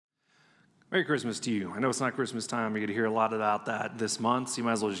Merry Christmas to you. I know it's not Christmas time. You're going to hear a lot about that this month, so you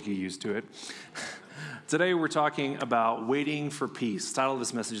might as well just get used to it. Today we're talking about waiting for peace. The title of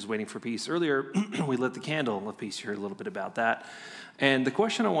this message is Waiting for Peace. Earlier, we lit the candle of peace. You heard a little bit about that. And the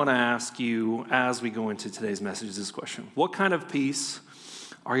question I want to ask you as we go into today's message is this question. What kind of peace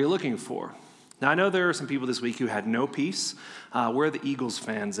are you looking for? Now, I know there are some people this week who had no peace. Where are the Eagles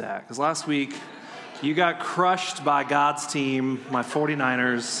fans at? Because last week, you got crushed by God's team, my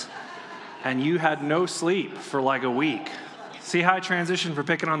 49ers, and you had no sleep for like a week. See how I transitioned from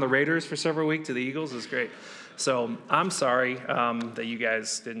picking on the Raiders for several weeks to the Eagles? It's great. So I'm sorry that you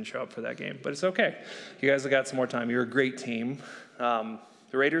guys didn't show up for that game, but it's okay. You guys have got some more time. You're a great team. The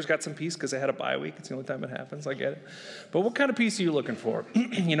Raiders got some peace because they had a bye week. It's the only time it happens. I get it. But what kind of peace are you looking for?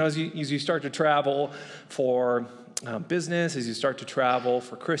 As you start to travel for business, as you start to travel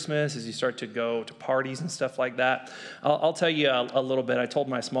for Christmas, as you start to go to parties and stuff like that. I'll tell you a little bit. I told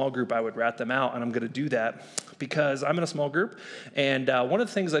my small group I would rat them out, and I'm going to do that because I'm in a small group, and one of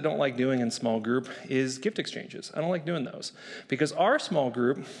the things I don't like doing in small group is gift exchanges. I don't like doing those because our small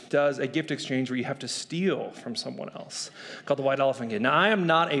group does a gift exchange where you have to steal from someone else called the White Elephant Game. Now, I am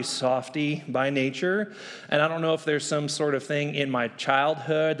not a softie by nature, and I don't know if there's some sort of thing in my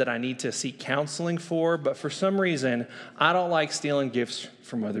childhood that I need to seek counseling for, but for some reason, I don't like stealing gifts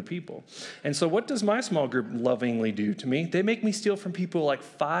from other people. And so what does my small group lovingly do to me? They make me steal from people like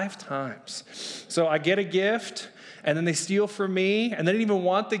 5 times. So I get a gift, and then they steal from me, and they didn't even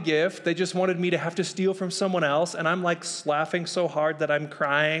want the gift. They just wanted me to have to steal from someone else, and I'm like laughing so hard that I'm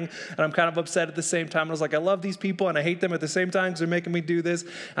crying, and I'm kind of upset at the same time. I was like, I love these people, and I hate them at the same time because they're making me do this,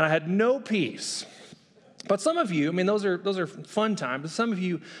 and I had no peace. But some of you, those are fun times, but some of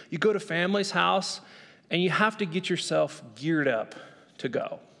you go to family's house, and you have to get yourself geared up to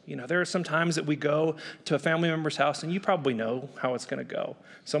go. There are some times that we go to a family member's house, and you probably know how it's going to go.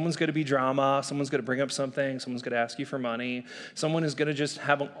 Someone's going to be drama. Someone's going to bring up something. Someone's going to ask you for money. Someone is going to just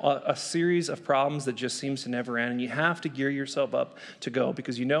have a series of problems that just seems to never end, and you have to gear yourself up to go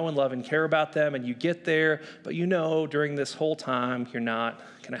because you know and love and care about them, and you get there, but during this whole time, you're not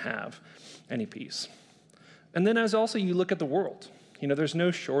going to have any peace. And then as also you look at the world, there's no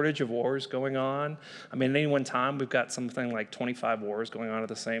shortage of wars going on. At any one time, we've got something like 25 wars going on at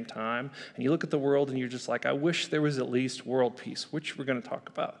the same time. And you look at the world and you're just like, I wish there was at least world peace, which we're going to talk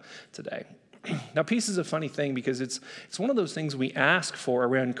about today. Now, peace is a funny thing because it's one of those things we ask for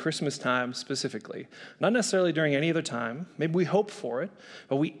around Christmas time specifically. Not necessarily during any other time. Maybe we hope for it,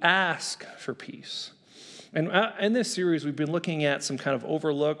 but we ask for peace. And in this series, we've been looking at some kind of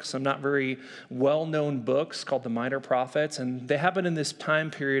overlooked, some not very well-known books called the Minor Prophets, and they happen in this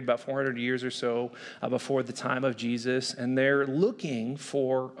time period about 400 years or so before the time of Jesus, and they're looking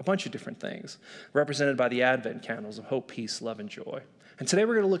for a bunch of different things, represented by the Advent candles of hope, peace, love, and joy. And today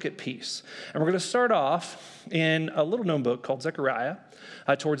we're going to look at peace, and we're going to start off in a little-known book called Zechariah,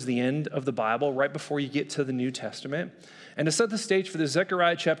 towards the end of the Bible, right before you get to the New Testament. And to set the stage for this,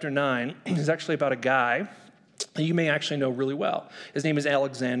 Zechariah chapter 9 is actually about a guy that you may actually know really well. His name is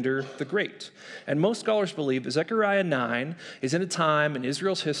Alexander the Great. And most scholars believe that Zechariah 9 is in a time in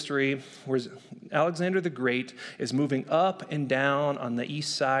Israel's history where Alexander the Great is moving up and down on the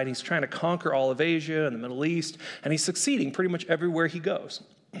east side. He's trying to conquer all of Asia and the Middle East, and he's succeeding pretty much everywhere he goes.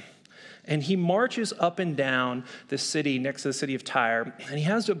 And he marches up and down the city next to the city of Tyre, and he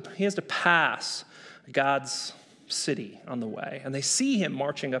has to pass God's city on the way, and they see him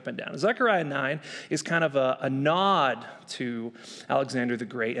marching up and down. Zechariah 9 is kind of a nod to Alexander the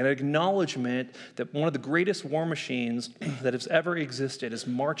Great, an acknowledgement that one of the greatest war machines that has ever existed is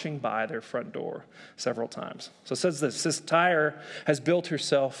marching by their front door several times. So it says this, Tyre has built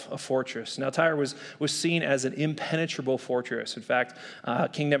herself a fortress. Now Tyre was seen as an impenetrable fortress. In fact,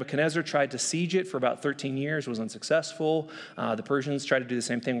 King Nebuchadnezzar tried to siege it for about 13 years, was unsuccessful. The Persians tried to do the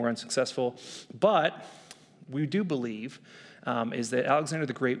same thing, were unsuccessful. But we do believe is that Alexander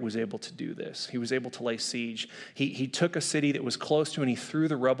the Great was able to do this. He was able to lay siege. He took a city that was close to, and he threw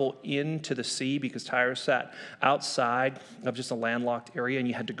the rubble into the sea because Tyre sat outside of just a landlocked area, and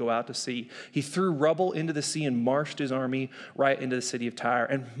you had to go out to sea. He threw rubble into the sea and marched his army right into the city of Tyre.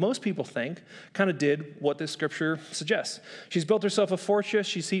 And most people think kind of did what this scripture suggests. She's built herself a fortress.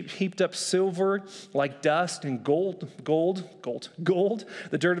 She's heaped up silver like dust and gold,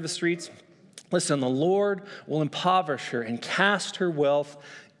 the dirt of the streets. Listen, the Lord will impoverish her and cast her wealth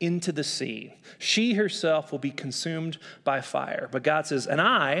into the sea. She herself will be consumed by fire. But God says, and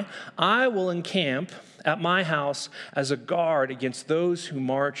I will encamp at my house as a guard against those who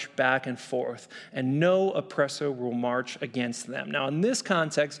march back and forth, and no oppressor will march against them. Now, in this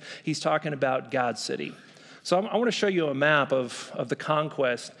context, he's talking about God's city. So I want to show you a map of the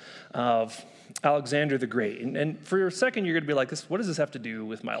conquest of Alexander the Great. And for a second, you're going to be like, what does this have to do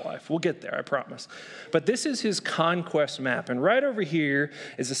with my life? We'll get there, I promise. But this is his conquest map. And right over here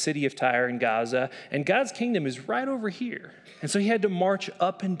is the city of Tyre in Gaza. And God's kingdom is right over here. And so he had to march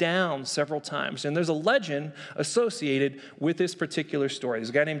up and down several times. And there's a legend associated with this particular story. There's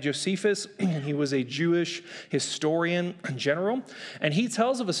a guy named Josephus. He was a Jewish historian general. And he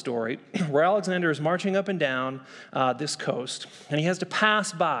tells of a story where Alexander is marching up and down this coast. And he has to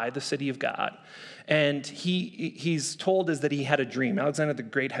pass by the city of God. And he's told is that he had a dream. Alexander the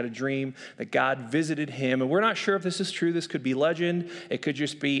Great had a dream that God visited him. And we're not sure if this is true. This could be legend. It could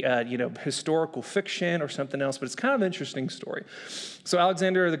just be, historical fiction or something else. But it's kind of an interesting story. So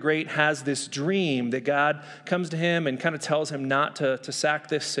Alexander the Great has this dream that God comes to him and kind of tells him not to sack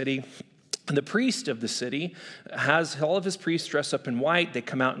this city. And the priest of the city has all of his priests dressed up in white. They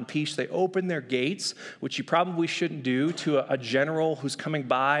come out in peace. They open their gates, which you probably shouldn't do to a general who's coming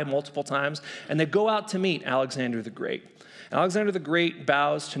by multiple times. And they go out to meet Alexander the Great. Alexander the Great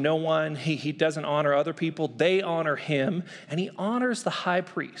bows to no one. He doesn't honor other people. They honor him. And he honors the high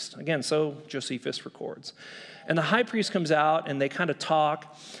priest. Again, so Josephus records. And the high priest comes out and they kind of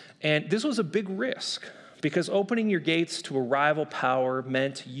talk. And this was a big risk, because opening your gates to a rival power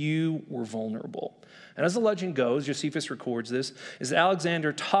meant you were vulnerable. And as the legend goes, Josephus records this, is that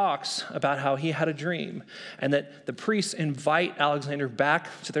Alexander talks about how he had a dream and that the priests invite Alexander back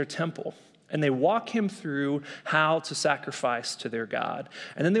to their temple. And they walk him through how to sacrifice to their God.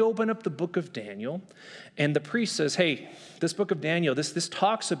 And then they open up the book of Daniel. And the priest says, hey, this book of Daniel, this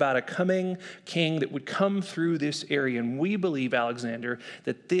talks about a coming king that would come through this area. And we believe, Alexander,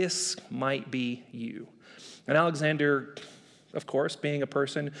 that this might be you. And Alexander, of course, being a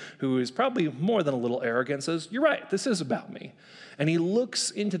person who is probably more than a little arrogant, says, you're right, this is about me. And he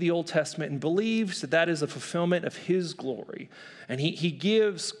looks into the Old Testament and believes that is a fulfillment of his glory. And he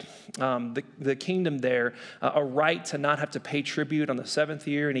gives the kingdom there a right to not have to pay tribute on the seventh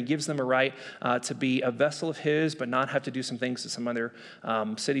year. And he gives them a right to be a vessel of his, but not have to do some things that some other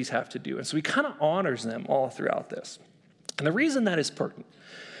cities have to do. And so he kind of honors them all throughout this. And the reason that is pertinent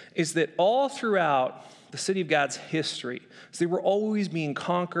is that all throughout the city of God's history, so they were always being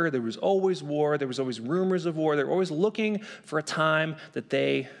conquered. There was always war. There was always rumors of war. They were always looking for a time that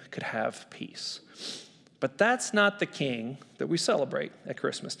they could have peace. But that's not the king that we celebrate at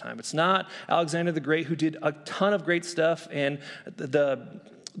Christmas time. It's not Alexander the Great, who did a ton of great stuff, and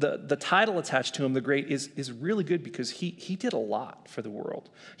the title attached to him, the Great, is really good because he did a lot for the world.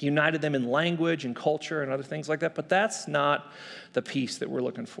 He united them in language and culture and other things like that, but that's not the peace that we're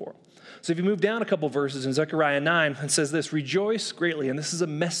looking for. So if you move down a couple verses in Zechariah 9, it says this, rejoice greatly. And this is a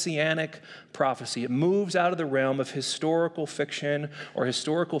messianic prophecy. It moves out of the realm of historical fiction or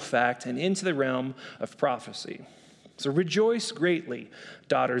historical fact and into the realm of prophecy. So rejoice greatly,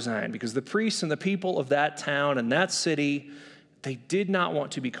 daughter Zion, because the priests and the people of that town and that city, they did not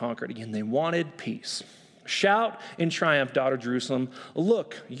want to be conquered again. They wanted peace. Shout in triumph, daughter Jerusalem.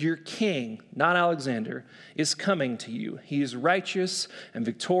 Look, your king, not Alexander, is coming to you. He is righteous and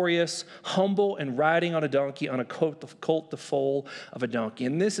victorious, humble and riding on a donkey, on a colt, the foal of a donkey.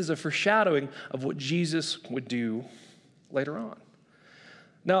 And this is a foreshadowing of what Jesus would do later on.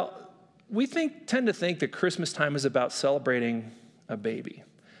 Now, we tend to think that Christmas time is about celebrating a baby.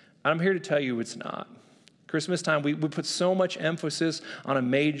 I'm here to tell you it's not. Christmas time, we put so much emphasis on a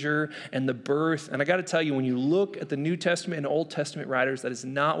manger and the birth. And I got to tell you, when you look at the New Testament and Old Testament writers, that is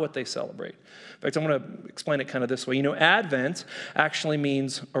not what they celebrate. In fact, I'm going to explain it kind of this way. Advent actually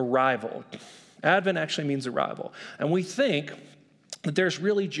means arrival. Advent actually means arrival. And we think that there's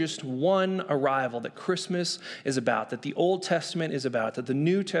really just one arrival that Christmas is about, that the Old Testament is about, that the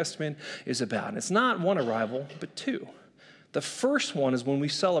New Testament is about. And it's not one arrival, but two. The first one is when we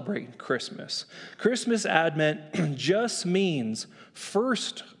celebrate Christmas. Christmas Advent just means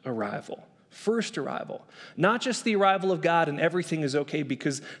first arrival. First arrival. Not just the arrival of God and everything is okay,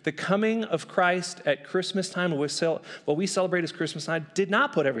 because the coming of Christ at Christmas time, what we celebrate as Christmas time, did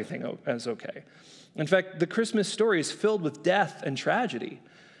not put everything as okay. In fact, the Christmas story is filled with death and tragedy.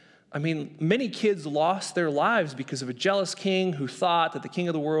 Many kids lost their lives because of a jealous king who thought that the king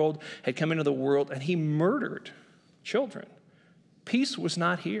of the world had come into the world, and he murdered children. Peace was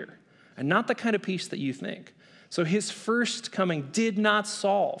not here, and not the kind of peace that you think. So his first coming did not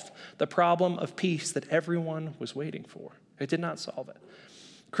solve the problem of peace that everyone was waiting for. It did not solve it.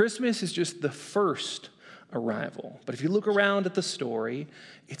 Christmas is just the first arrival. But if you look around at the story,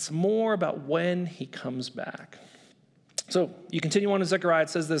 it's more about when he comes back. So you continue on in Zechariah, it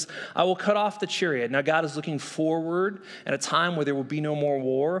says this, I will cut off the chariot. Now God is looking forward at a time where there will be no more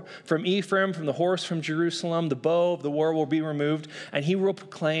war. From Ephraim, from the horse, from Jerusalem, the bow of the war will be removed, and he will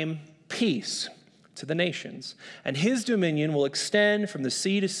proclaim peace to the nations. And his dominion will extend from the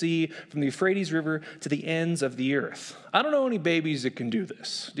sea to sea, from the Euphrates River to the ends of the earth. I don't know any babies that can do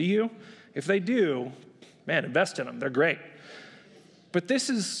this. Do you? If they do, man, invest in them. They're great. But this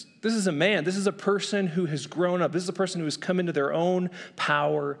is a man. This is a person who has grown up. This is a person who has come into their own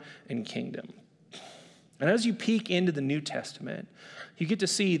power and kingdom. And as you peek into the New Testament, you get to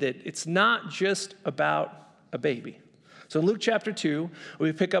see that it's not just about a baby. So in Luke chapter 2,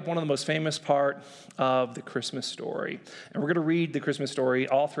 we pick up one of the most famous part of the Christmas story. And we're going to read the Christmas story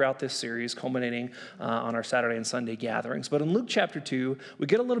all throughout this series, culminating on our Saturday and Sunday gatherings. But in Luke chapter 2, we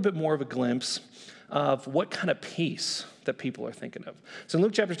get a little bit more of a glimpse of what kind of peace that people are thinking of. So in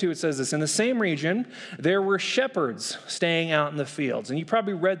Luke chapter 2, it says this, in the same region, there were shepherds staying out in the fields. And you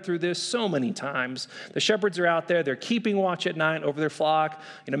probably read through this so many times. The shepherds are out there, they're keeping watch at night over their flock,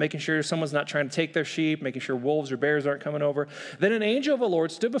 making sure someone's not trying to take their sheep, making sure wolves or bears aren't coming over. Then an angel of the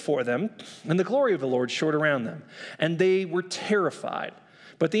Lord stood before them, and the glory of the Lord shone around them. And they were terrified.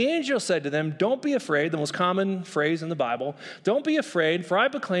 But the angel said to them, don't be afraid, the most common phrase in the Bible. Don't be afraid, for I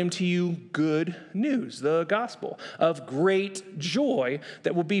proclaim to you good news, the gospel of great joy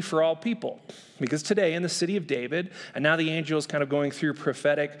that will be for all people. Because today in the city of David, and now the angel is kind of going through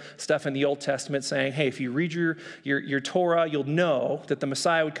prophetic stuff in the Old Testament saying, hey, if you read your Torah, you'll know that the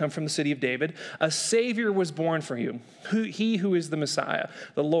Messiah would come from the city of David. A Savior was born for you, he who is the Messiah,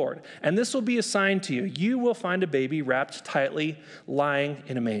 the Lord. And this will be a sign to you. You will find a baby wrapped tightly, lying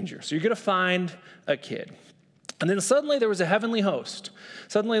in a manger. So you're going to find a kid. And then suddenly there was a heavenly host.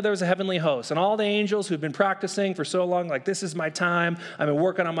 And all the angels who've been practicing for so long, like, this is my time, I've been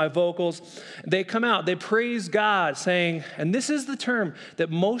working on my vocals, they come out, they praise God, saying, and this is the term that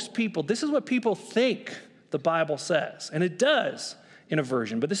most people, this is what people think the Bible says. And it does in a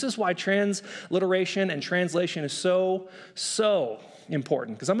version. But this is why transliteration and translation is so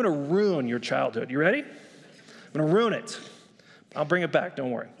important. Because I'm going to ruin your childhood. You ready? I'm going to ruin it. I'll bring it back,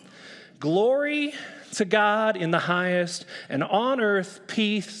 don't worry. Glory to God in the highest, and on earth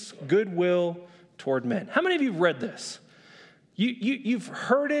peace, goodwill toward men. How many of you have read this? You've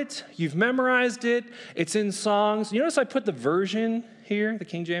heard it, you've memorized it, it's in songs. You notice I put the version here, the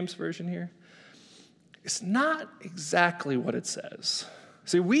King James version here? It's not exactly what it says.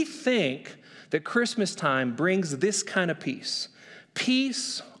 See, we think that Christmas time brings this kind of peace.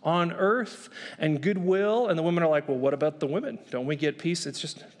 Peace on earth and goodwill. And the women are like, well, what about the women? Don't we get peace? It's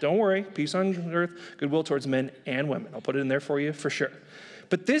just, don't worry, peace on earth, goodwill towards men and women. I'll put it in there for you for sure.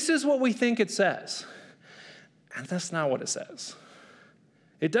 But this is what we think it says. And that's not what it says.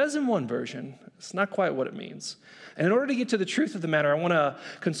 It does in one version. It's not quite what it means. And in order to get to the truth of the matter, I want to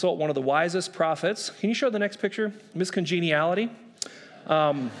consult one of the wisest prophets. Can you show the next picture? Miss Congeniality.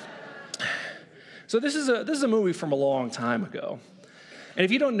 So this is a movie from a long time ago. And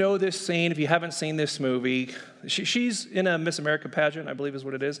if you don't know this scene, if you haven't seen this movie, she's in a Miss America pageant, I believe is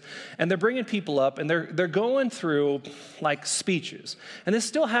what it is. And they're bringing people up, and they're going through, like, speeches. And this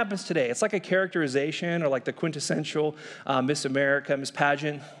still happens today. It's like a characterization or like the quintessential Miss America, Miss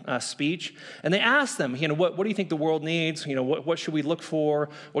Pageant speech. And they ask them, what do you think the world needs? What should we look for?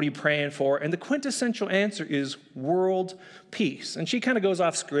 What are you praying for? And the quintessential answer is world peace. And she kind of goes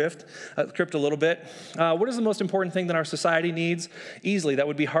off script a little bit. What is the most important thing that our society needs? Easily, that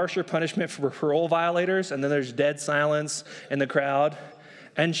would be harsher punishment for parole violators. And then there's dead silence in the crowd.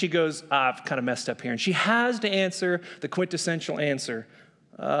 And she goes, I've kind of messed up here. And she has to answer the quintessential answer,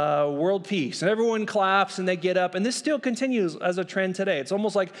 world peace. And everyone claps and they get up. And this still continues as a trend today. It's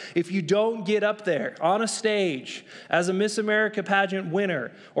almost like if you don't get up there on a stage as a Miss America pageant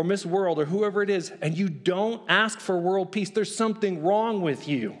winner or Miss World or whoever it is, and you don't ask for world peace, there's something wrong with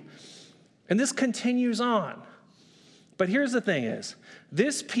you. And this continues on. But here's the thing is,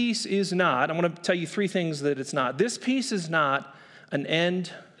 this peace is not, I'm going to tell you three things that it's not. This peace is not an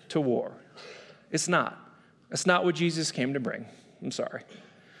end to war. It's not. It's not what Jesus came to bring. I'm sorry.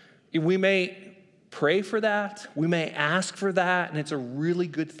 We may pray for that. We may ask for that, and it's a really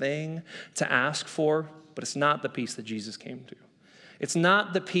good thing to ask for, but it's not the peace that Jesus came to. It's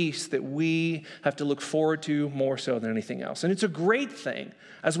not the peace that we have to look forward to more so than anything else. And it's a great thing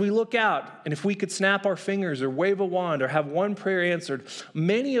as we look out, and if we could snap our fingers or wave a wand or have one prayer answered,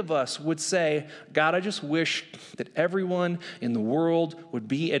 many of us would say, God, I just wish that everyone in the world would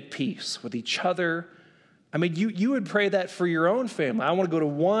be at peace with each other, I mean, you would pray that for your own family. I want to go to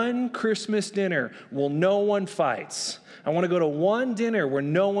one Christmas dinner where no one fights. I want to go to one dinner where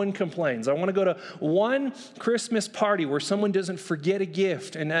no one complains. I want to go to one Christmas party where someone doesn't forget a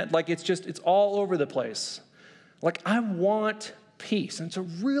gift and that, like, it's all over the place. Like, I want peace. And it's a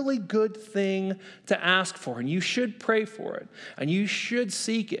really good thing to ask for, and you should pray for it, and you should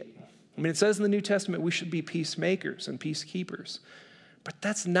seek it. I mean, it says in the New Testament we should be peacemakers and peacekeepers. But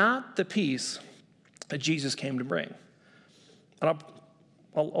that's not the peace that Jesus came to bring. And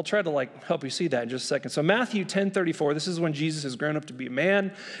I'll try to help you see that in just a second. So Matthew 10:34, this is when Jesus has grown up to be a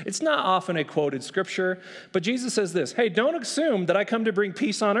man. It's not often a quoted scripture, but Jesus says this, hey, don't assume that I come to bring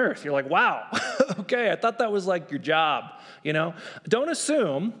peace on earth. You're like, wow, okay, I thought that was like your job, you know. Don't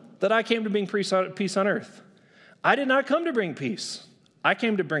assume that I came to bring peace on earth. I did not come to bring peace. I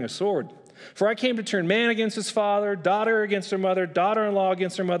came to bring a sword. For I came to turn man against his father, daughter against her mother, daughter-in-law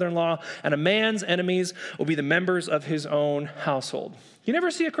against her mother-in-law, and a man's enemies will be the members of his own household. You never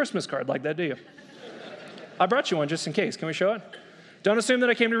see a Christmas card like that, do you? I brought you one just in case. Can we show it? Don't assume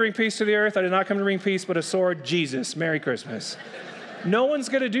that I came to bring peace to the earth. I did not come to bring peace, but a sword. Jesus, Merry Christmas. No one's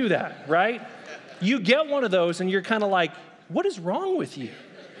going to do that, right? You get one of those and you're kind of like, what is wrong with you?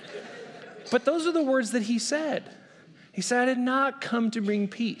 But those are the words that he said. He said, I did not come to bring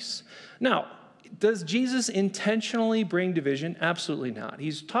peace. Now, does Jesus intentionally bring division? Absolutely not.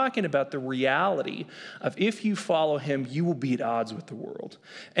 He's talking about the reality of if you follow him, you will be at odds with the world.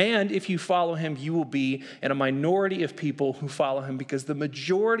 And if you follow him, you will be in a minority of people who follow him because the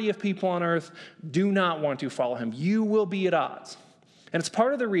majority of people on earth do not want to follow him. You will be at odds. And it's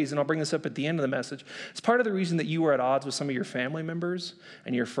part of the reason, I'll bring this up at the end of the message, it's part of the reason that you are at odds with some of your family members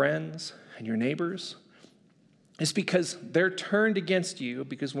and your friends and your neighbors. It's because they're turned against you,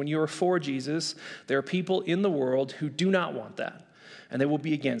 because when you are for Jesus, there are people in the world who do not want that, and they will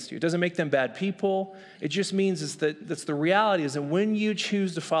be against you. It doesn't make them bad people. It just means that's the reality is that when you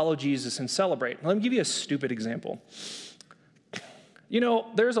choose to follow Jesus and celebrate. Let me give you a stupid example. You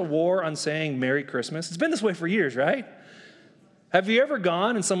know, there's a war on saying Merry Christmas. It's been this way for years, right? Have you ever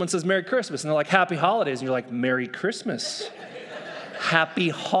gone and someone says Merry Christmas, and they're like, Happy Holidays, and you're like, Merry Christmas. Happy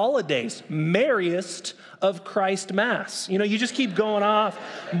holidays, merriest of Christ Mass. You know, you just keep going off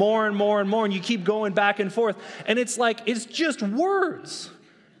more and more and more, and you keep going back and forth. And it's like, it's just words.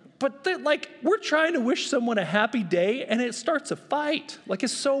 But we're trying to wish someone a happy day, and it starts a fight. Like,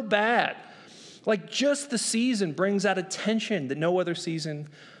 it's so bad. Like, just the season brings out a tension that no other season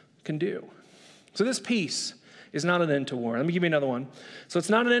can do. So this peace is not an end to war. Let me give you another one. So it's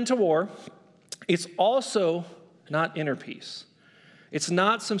not an end to war. It's also not inner peace. It's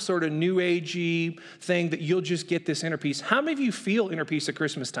not some sort of new agey thing that you'll just get this inner peace. How many of you feel inner peace at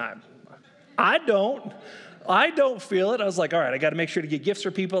Christmas time? I don't. I don't feel it. I was like, all right, I got to make sure to get gifts for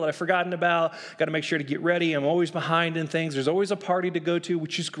people that I've forgotten about. Got to make sure to get ready. I'm always behind in things. There's always a party to go to,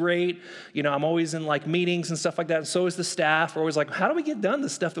 which is great. You know, I'm always in meetings and stuff like that. And so is the staff. We're always like, how do we get done the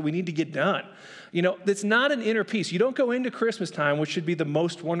stuff that we need to get done? You know, it's not an inner peace. You don't go into Christmas time, which should be the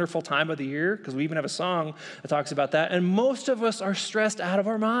most wonderful time of the year, because we even have a song that talks about that. And most of us are stressed out of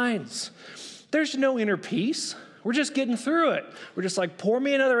our minds. There's no inner peace. We're just getting through it. We're just like, pour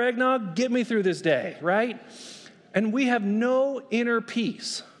me another eggnog, get me through this day, right? And we have no inner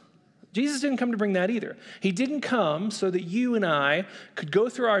peace. Jesus didn't come to bring that either. He didn't come so that you and I could go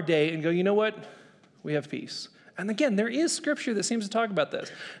through our day and go, you know what? We have peace. And again, there is scripture that seems to talk about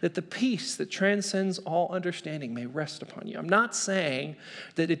this, that the peace that transcends all understanding may rest upon you. I'm not saying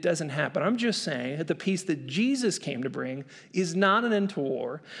that it doesn't happen. I'm just saying that the peace that Jesus came to bring is not an end to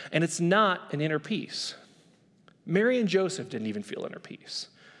war, and it's not an inner peace. Mary and Joseph didn't even feel inner peace.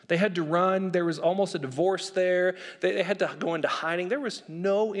 They had to run. There was almost a divorce there. They had to go into hiding. There was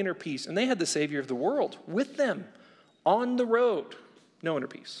no inner peace. And they had the Savior of the world with them on the road. No inner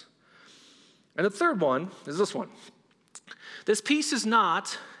peace. And the third one is this one. This peace is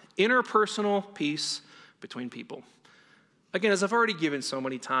not interpersonal peace between people. Again, as I've already given so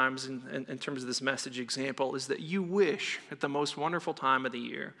many times in terms of this message example, is that you wish that the most wonderful time of the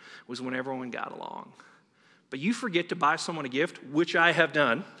year was when everyone got along. But you forget to buy someone a gift, which I have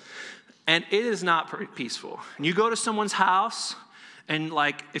done, and it is not peaceful. And you go to someone's house, and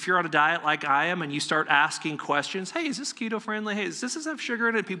if you're on a diet like I am, and you start asking questions, hey, is this keto friendly? Hey, does this have sugar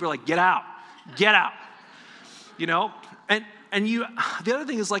in it? People are like, get out. You know? And you, the other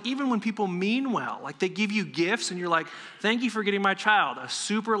thing is even when people mean well, they give you gifts, and you're like, thank you for getting my child a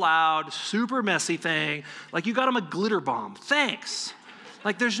super loud, super messy thing. You got him a glitter bomb. Thanks.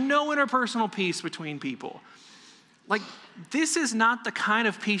 There's no interpersonal peace between people. this is not the kind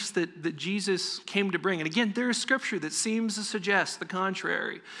of peace that Jesus came to bring. And again, there is scripture that seems to suggest the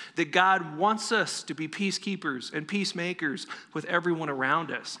contrary, that God wants us to be peacekeepers and peacemakers with everyone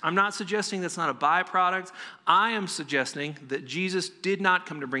around us. I'm not suggesting that's not a byproduct. I am suggesting that Jesus did not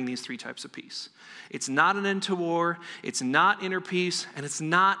come to bring these three types of peace. It's not an end to war, it's not inner peace, and it's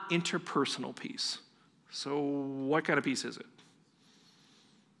not interpersonal peace. So what kind of peace is it?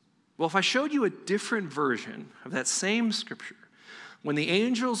 Well, if I showed you a different version of that same scripture, when the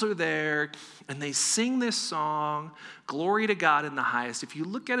angels are there and they sing this song, glory to God in the highest, if you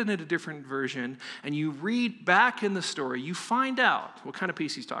look at it in a different version and you read back in the story, you find out what kind of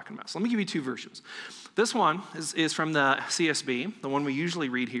peace he's talking about. So let me give you two versions. This one is from the CSB, the one we usually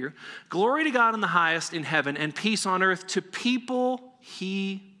read here. Glory to God in the highest in heaven and peace on earth to people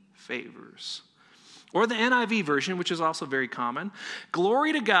he favors. Or the NIV version, which is also very common.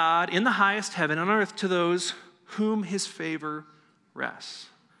 Glory to God in the highest heaven and on earth to those whom his favor rests.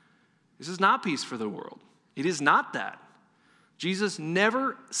 This is not peace for the world. It is not that. Jesus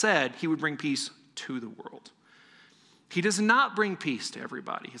never said he would bring peace to the world. He does not bring peace to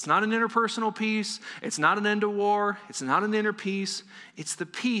everybody. It's not an interpersonal peace. It's not an end to war. It's not an inner peace. It's the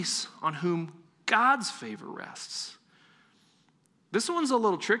peace on whom God's favor rests. This one's a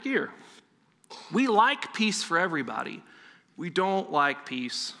little trickier. We like peace for everybody. We don't like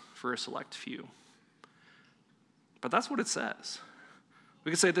peace for a select few. But that's what it says.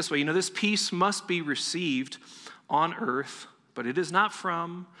 We can say it this way, this peace must be received on earth, but it is not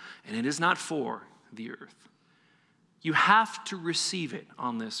from and it is not for the earth. You have to receive it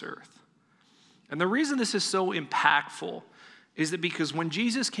on this earth. And the reason this is so impactful is that because when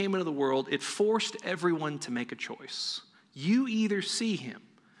Jesus came into the world, it forced everyone to make a choice. You either see him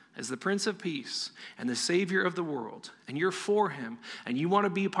as the Prince of Peace and the Savior of the world, and you're for him, and you want to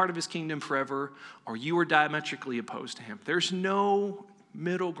be a part of his kingdom forever, or you are diametrically opposed to him. There's no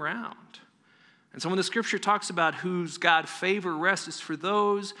middle ground. And so when the scripture talks about whose God favor rests, is for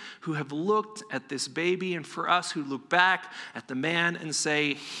those who have looked at this baby, and for us who look back at the man and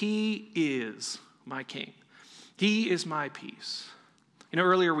say, he is my king. He is my peace.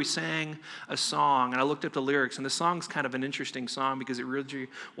 Earlier we sang a song, and I looked up the lyrics, and the song's kind of an interesting song because it really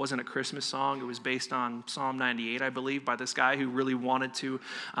wasn't a Christmas song. It was based on Psalm 98, I believe, by this guy who really wanted to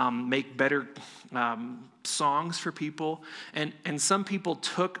make better songs for people. And some people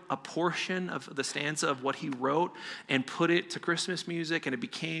took a portion of the stanza of what he wrote and put it to Christmas music, and it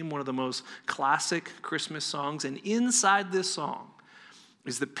became one of the most classic Christmas songs. And inside this song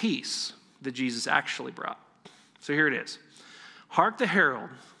is the peace that Jesus actually brought. So here it is. Hark the herald.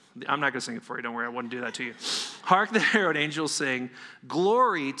 I'm not going to sing it for you. Don't worry. I wouldn't do that to you. Hark the herald angels sing,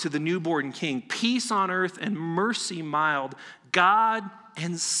 glory to the newborn king, peace on earth and mercy mild, God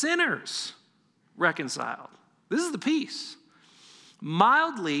and sinners reconciled. This is the peace.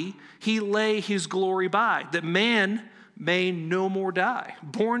 Mildly he lay his glory by, that man may no more die,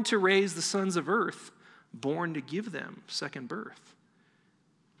 born to raise the sons of earth, born to give them second birth.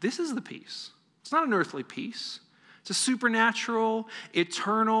 This is the peace. It's not an earthly peace. It's a supernatural,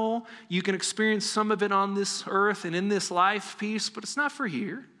 eternal, you can experience some of it on this earth and in this life peace, but it's not for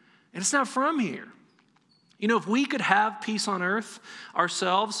here, and it's not from here. If we could have peace on earth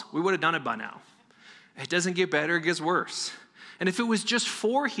ourselves, we would have done it by now. It doesn't get better, it gets worse. And if it was just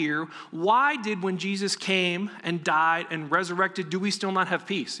for here, why did when Jesus came and died and resurrected, do we still not have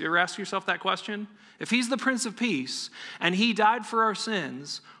peace? You ever ask yourself that question? If he's the Prince of Peace and he died for our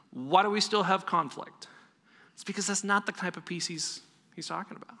sins, why do we still have conflict? It's because that's not the type of peace he's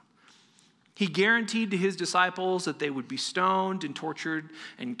talking about. He guaranteed to his disciples that they would be stoned and tortured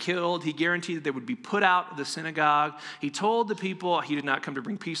and killed. He guaranteed that they would be put out of the synagogue. He told the people he did not come to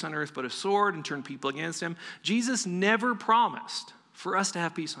bring peace on earth, but a sword, and turn people against him. Jesus never promised for us to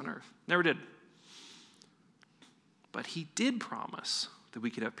have peace on earth. Never did. But he did promise that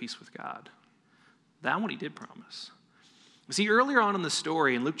we could have peace with God. That one he did promise. See, earlier on in the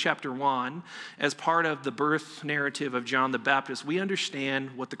story, in Luke chapter 1, as part of the birth narrative of John the Baptist, we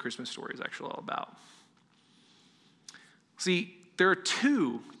understand what the Christmas story is actually all about. See, there are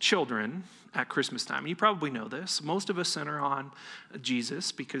two children at Christmas time. You probably know this. Most of us center on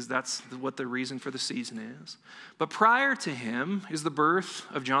Jesus because that's what the reason for the season is. But prior to him is the birth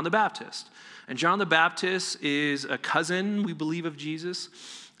of John the Baptist. And John the Baptist is a cousin, we believe, of Jesus.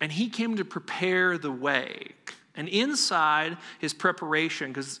 And he came to prepare the way. And inside his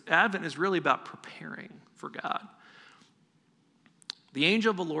preparation, because Advent is really about preparing for God, the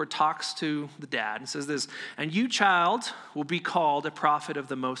angel of the Lord talks to the dad and says this, "And you, child, will be called a prophet of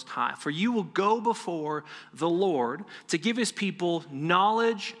the Most High, for you will go before the Lord to give his people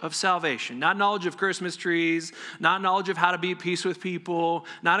knowledge of salvation." Not knowledge of Christmas trees, not knowledge of how to be at peace with people,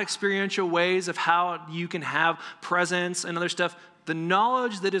 not experiential ways of how you can have presents and other stuff. The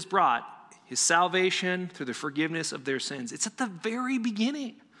knowledge that is brought is salvation through the forgiveness of their sins. It's at the very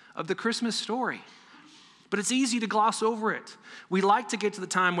beginning of the Christmas story. But it's easy to gloss over it. We like to get to the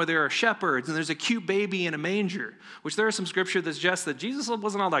time where there are shepherds and there's a cute baby in a manger, which there is some scripture that suggests that Jesus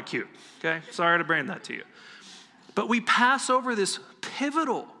wasn't all that cute. Okay, sorry to bring that to you. But we pass over this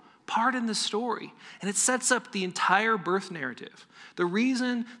pivotal part in the story, and it sets up the entire birth narrative. The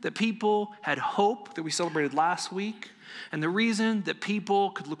reason that people had hope that we celebrated last week, and the reason that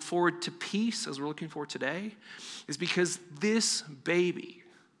people could look forward to peace as we're looking for today, is because this baby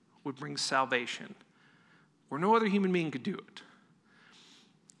would bring salvation where no other human being could do it.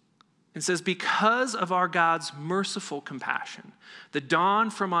 It says, because of our God's merciful compassion, the dawn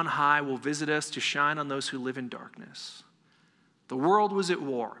from on high will visit us to shine on those who live in darkness. The world was at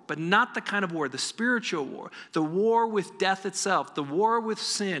war, but not the kind of war, the spiritual war, the war with death itself, the war with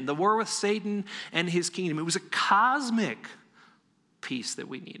sin, the war with Satan and his kingdom. It was a cosmic peace that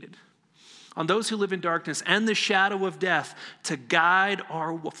we needed. On those who live in darkness and the shadow of death, to guide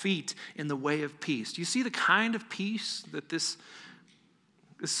our feet in the way of peace. Do you see the kind of peace that this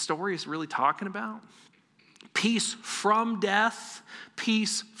story is really talking about? Peace from death,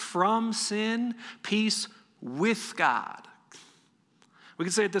 peace from sin, peace with God. We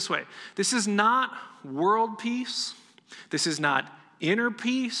can say it this way. This is not world peace. This is not inner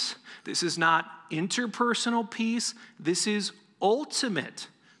peace. This is not interpersonal peace. This is ultimate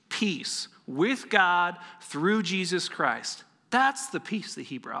peace with God through Jesus Christ. That's the peace that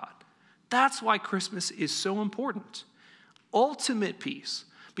he brought. That's why Christmas is so important. Ultimate peace.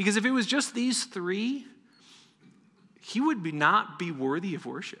 Because if it was just these three, he would not be worthy of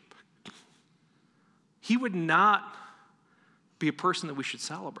worship. He would not be a person that we should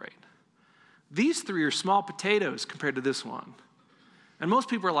celebrate. These three are small potatoes compared to this one. And most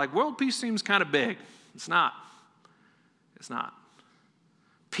people are like, world peace seems kind of big. It's not. It's not.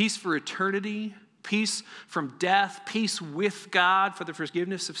 Peace for eternity, peace from death, peace with God for the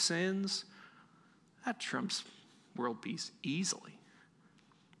forgiveness of sins. That trumps world peace easily.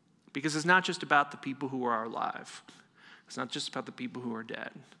 Because it's not just about the people who are alive. It's not just about the people who are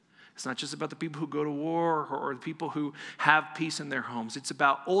dead. It's not just about the people who go to war or the people who have peace in their homes. It's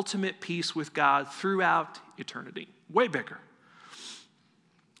about ultimate peace with God throughout eternity. Way bigger.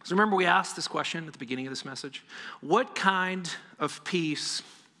 So remember, we asked this question at the beginning of this message. What kind of peace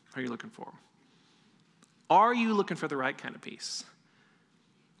are you looking for? Are you looking for the right kind of peace?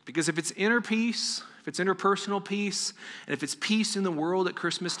 Because if it's inner peace, if it's interpersonal peace, and if it's peace in the world at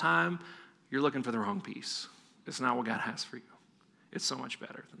Christmas time, you're looking for the wrong peace. It's not what God has for you. It's so much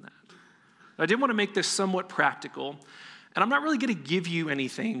better than that. I did want to make this somewhat practical, and I'm not really going to give you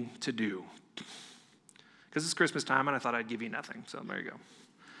anything to do. Because it's Christmas time, and I thought I'd give you nothing, so there you go.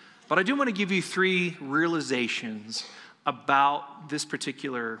 But I do want to give you 3 realizations about this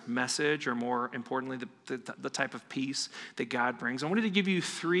particular message, or more importantly, the type of peace that God brings. I wanted to give you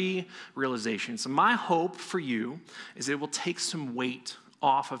 3 realizations. And my hope for you is it will take some weight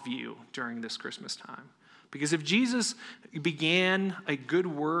off of you during this Christmas time. Because if Jesus began a good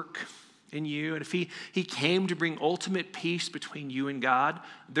work in you, and if he came to bring ultimate peace between you and God,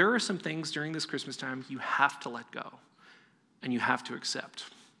 there are some things during this Christmas time you have to let go and you have to accept.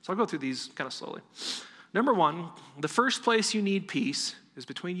 So I'll go through these kind of slowly. Number 1, the first place you need peace is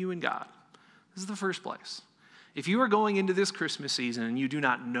between you and God. This is the first place. If you are going into this Christmas season and you do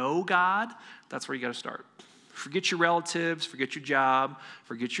not know God, that's where you got to start. Forget your relatives, forget your job,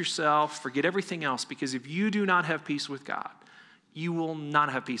 forget yourself, forget everything else, because if you do not have peace with God, you will not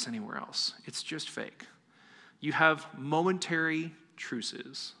have peace anywhere else. It's just fake. You have momentary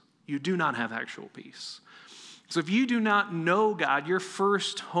truces. You do not have actual peace. So if you do not know God, your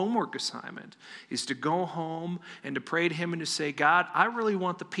first homework assignment is to go home and to pray to him and to say, God, I really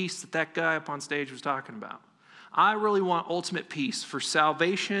want the peace that guy up on stage was talking about. I really want ultimate peace for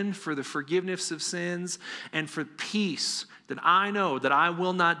salvation, for the forgiveness of sins, and for peace that I know that I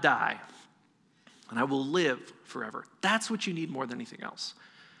will not die and I will live forever. That's what you need more than anything else.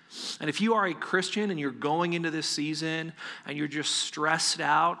 And if you are a Christian and you're going into this season and you're just stressed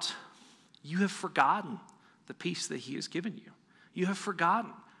out, you have forgotten the peace that he has given you. You have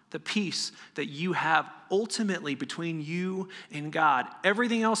forgotten the peace that you have ultimately between you and God.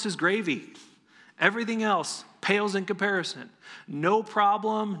 Everything else is gravy. Everything else pales in comparison. No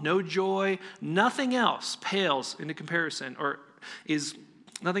problem, no joy, nothing else pales into comparison or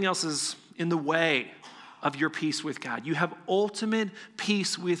nothing else is in the way of your peace with God. You have ultimate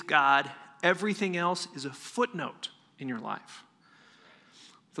peace with God. Everything else is a footnote in your life.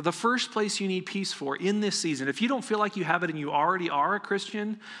 So the first place you need peace for in this season, if you don't feel like you have it and you already are a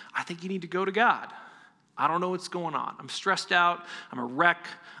Christian, I think you need to go to God. I don't know what's going on. I'm stressed out. I'm a wreck.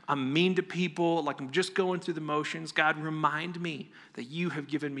 I'm mean to people. Like I'm just going through the motions. God, remind me that you have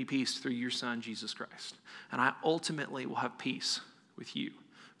given me peace through your Son, Jesus Christ. And I ultimately will have peace with you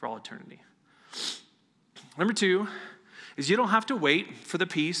for all eternity. Number 2 is you don't have to wait for the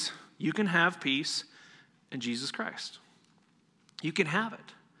peace. You can have peace in Jesus Christ. You can have it.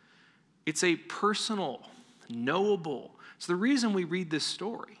 It's a personal, knowable. It's the reason we read this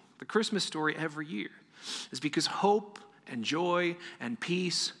story, the Christmas story every year, is because hope and joy and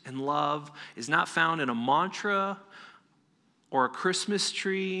peace and love is not found in a mantra or a Christmas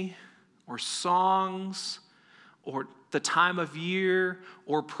tree or songs or the time of year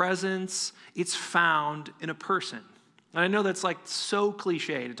or presents. It's found in a person. And I know that's like so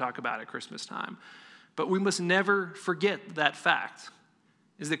cliche to talk about at Christmas time, but we must never forget that fact,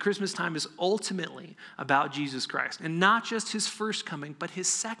 is that Christmas time is ultimately about Jesus Christ. And not just his first coming, but his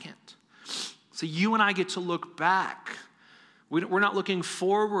second. So you and I get to look back. We're not looking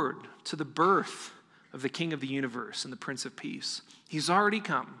forward to the birth of the King of the universe and the Prince of Peace. He's already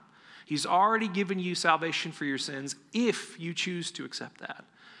come. He's already given you salvation for your sins if you choose to accept that.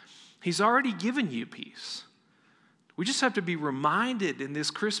 He's already given you peace. We just have to be reminded in this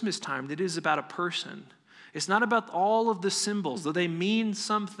Christmas time that it is about a person. It's not about all of the symbols. Though they mean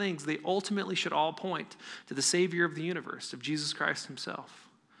some things, they ultimately should all point to the Savior of the universe, of Jesus Christ himself.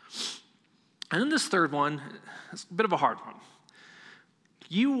 And then this third one is a bit of a hard one.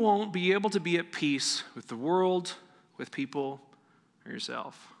 You won't be able to be at peace with the world, with people, or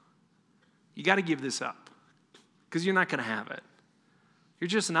yourself. You got to give this up because you're not going to have it. You're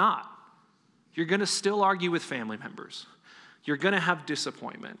just not. You're going to still argue with family members. You're going to have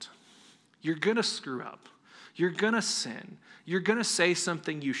disappointment. You're going to screw up. You're going to sin. You're going to say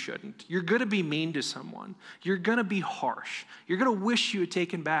something you shouldn't. You're going to be mean to someone. You're going to be harsh. You're going to wish you had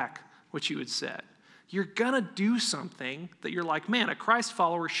taken back what you had said. You're going to do something that you're like, man, a Christ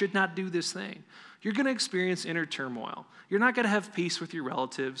follower should not do this thing. You're going to experience inner turmoil. You're not going to have peace with your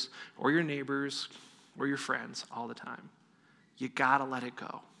relatives or your neighbors or your friends all the time. You got to let it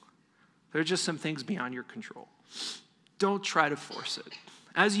go. There are just some things beyond your control. Don't try to force it.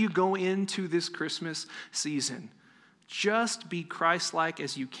 As you go into this Christmas season, just be Christ-like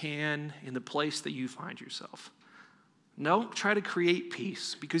as you can in the place that you find yourself. Don't try to create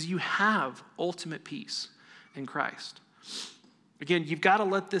peace because you have ultimate peace in Christ. Again, you've got to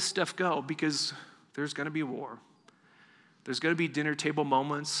let this stuff go because there's going to be war. There's going to be dinner table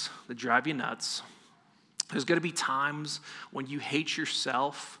moments that drive you nuts. There's going to be times when you hate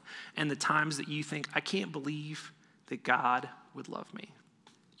yourself and the times that you think, I can't believe that God would love me.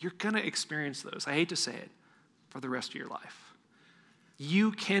 You're going to experience those, I hate to say it, for the rest of your life.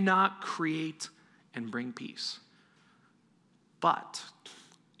 You cannot create and bring peace. But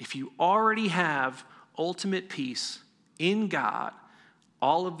if you already have ultimate peace in God,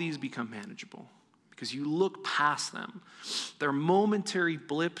 all of these become manageable because you look past them. They're momentary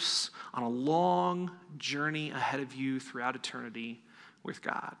blips on a long journey ahead of you throughout eternity with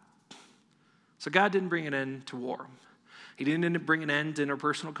God. So God didn't bring an end to war. He didn't bring an end to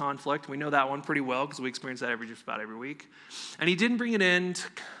interpersonal conflict. We know that one pretty well because we experience that just about every week. And he didn't bring an end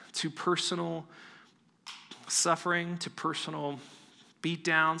to personal suffering, to personal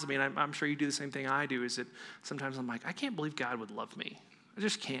beatdowns. I mean, I'm sure you do the same thing I do, is that sometimes I'm like, I can't believe God would love me. I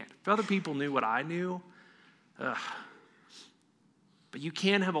just can't. If other people knew what I knew, But you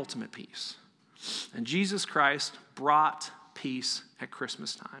can have ultimate peace. And Jesus Christ brought peace at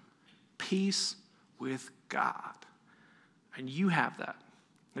Christmas time. Peace with God. And you have that.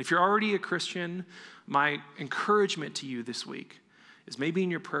 And if you're already a Christian, my encouragement to you this week is maybe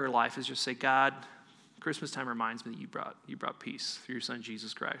in your prayer life is just say, God, Christmas time reminds me that you brought peace through your Son,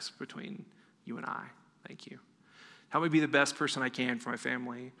 Jesus Christ, between you and I. Thank you. Help me be the best person I can for my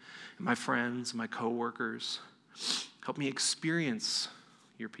family and my friends and my coworkers. Help me experience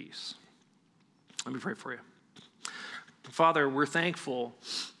your peace. Let me pray for you. Father, we're thankful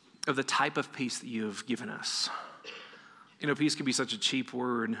of the type of peace that you have given us. You know, peace can be such a cheap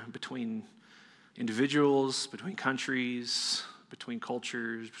word between individuals, between countries, between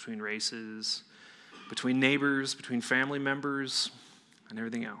cultures, between races, between neighbors, between family members, and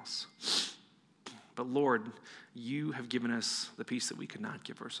everything else. But Lord, you have given us the peace that we could not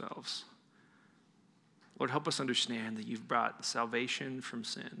give ourselves. Lord, help us understand that you've brought salvation from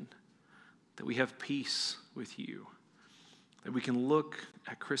sin, that we have peace with you. That we can look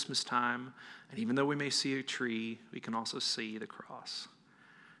at Christmas time, and even though we may see a tree, we can also see the cross.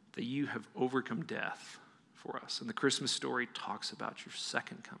 That you have overcome death for us. And the Christmas story talks about your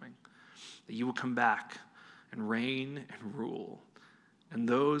second coming. That you will come back and reign and rule. And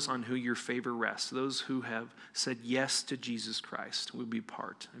those on who your favor rests, those who have said yes to Jesus Christ, will be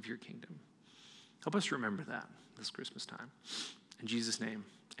part of your kingdom. Help us remember that this Christmas time. In Jesus' name,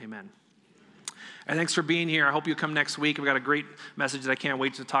 amen. And thanks for being here. I hope you'll come next week. We've got a great message that I can't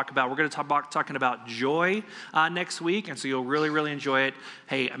wait to talk about. We're going to talking about joy next week, and so you'll really, really enjoy it.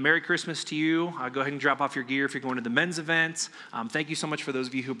 Hey, a Merry Christmas to you. Go ahead and drop off your gear if you're going to the men's event. Thank you so much for those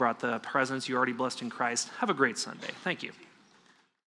of you who brought the presents. You're already blessed in Christ. Have a great Sunday. Thank you.